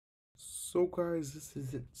So guys, this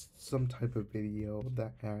isn't some type of video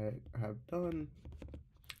that I have done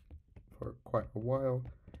for quite a while.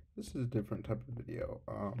 This is a different type of video.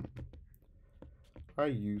 I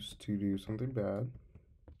used to do something bad,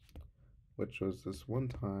 which was this one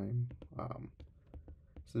time.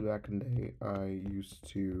 This is back in the day. I used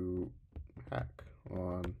to hack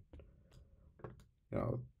on,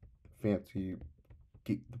 fancy,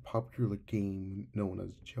 the popular game known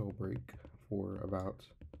as Jailbreak for about.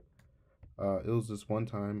 It was this one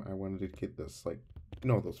time I wanted to get this, like,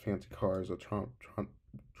 those fancy cars, the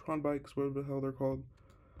Tron bikes, whatever the hell they're called.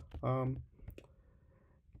 Um,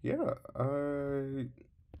 yeah,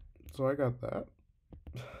 so I got that,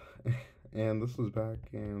 and this was back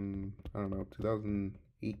in, I don't know,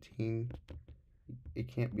 2018. It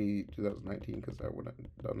can't be 2019 because I wouldn't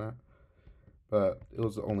have done that, but it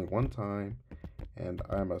was only one time, and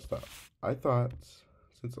I messed up. I thought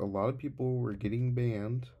since a lot of people were getting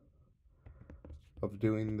banned of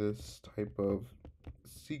doing this type of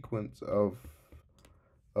sequence of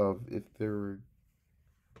if there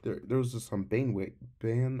was just some ban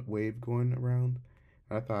wave going around,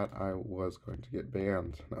 and I thought I was going to get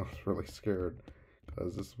banned, and I was really scared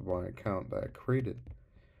because this was my account that I created.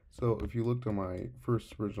 So if you looked at my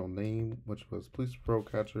first original name, which was Police Pro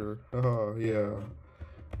Catcher, oh yeah,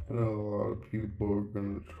 I know a lot of people are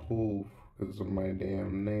gonna troll because of my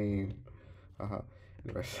damn name.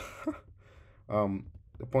 Anyways,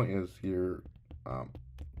 the point is here,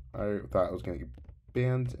 I thought I was gonna get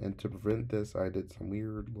banned, and to prevent this, I did some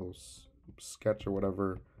weird little sketch or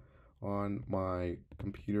whatever on my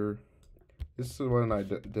computer. This is when I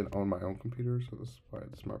didn't own my own computer, so this is why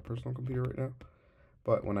it's my personal computer right now.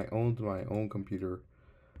 But when I owned my own computer,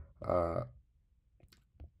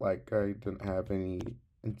 like, I didn't have any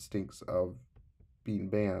instincts of being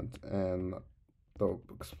banned, and the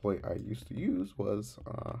exploit I used to use was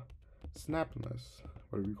snappiness,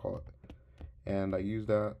 whatever you call it, and I used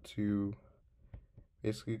that to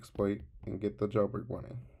basically exploit and get the jailbreak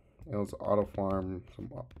running. It was auto farm,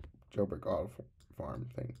 some jailbreak auto farm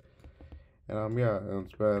thing, and yeah, and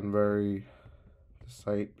it's been very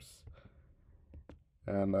disipes,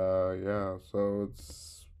 and yeah, so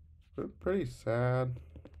it's been pretty sad,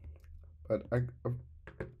 but I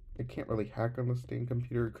can't really hack on the Steam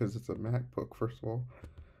computer because it's a MacBook, first of all,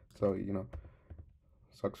 so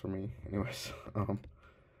sucks for me. Anyways,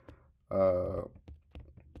 uh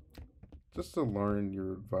just to learn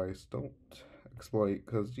your advice, don't exploit,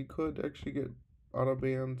 because you could actually get auto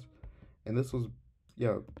banned. And this was,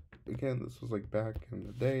 yeah, again, this was like back in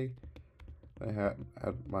the day. I had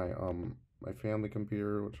my family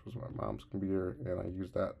computer, which was my mom's computer, and I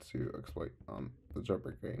used that to exploit the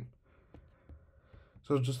jailbreak game.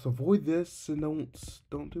 So just avoid this and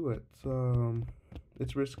don't do it.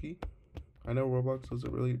 It's risky. I know Roblox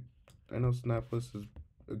doesn't really. I know Snapless is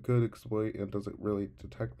a good exploit and doesn't really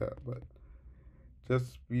detect that, but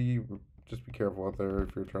just be careful out there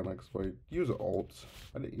if you're trying to exploit. Use alt.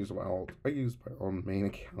 I didn't use my alt. I used my own main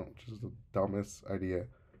account, which is the dumbest idea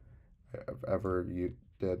I've ever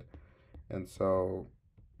did. And so,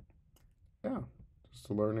 yeah, just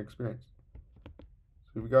a learning experience.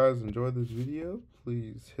 So if you guys enjoyed this video,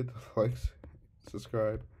 please hit the likes,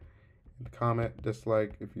 subscribe, and comment,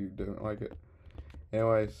 dislike if you didn't like it.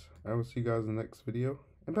 Anyways, I will see you guys in the next video.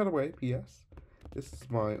 And by the way, P.S., this is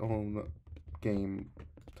my own game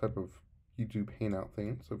type of YouTube hangout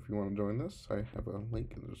thing, so if you want to join this, I have a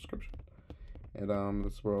link in the description, and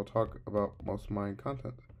this is where I'll talk about most of my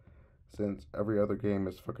content, since every other game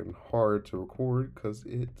is fucking hard to record because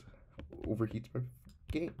it overheats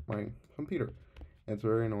my computer, and it's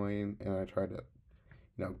very annoying, and I try to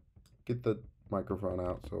get the microphone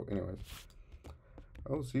out. So anyways,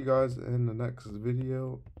 I'll see you guys in the next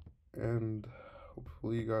video, and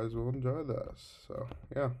hopefully you guys will enjoy this. So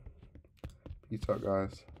yeah, peace out,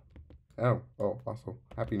 guys. Oh, also,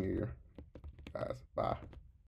 Happy New Year, guys. Bye.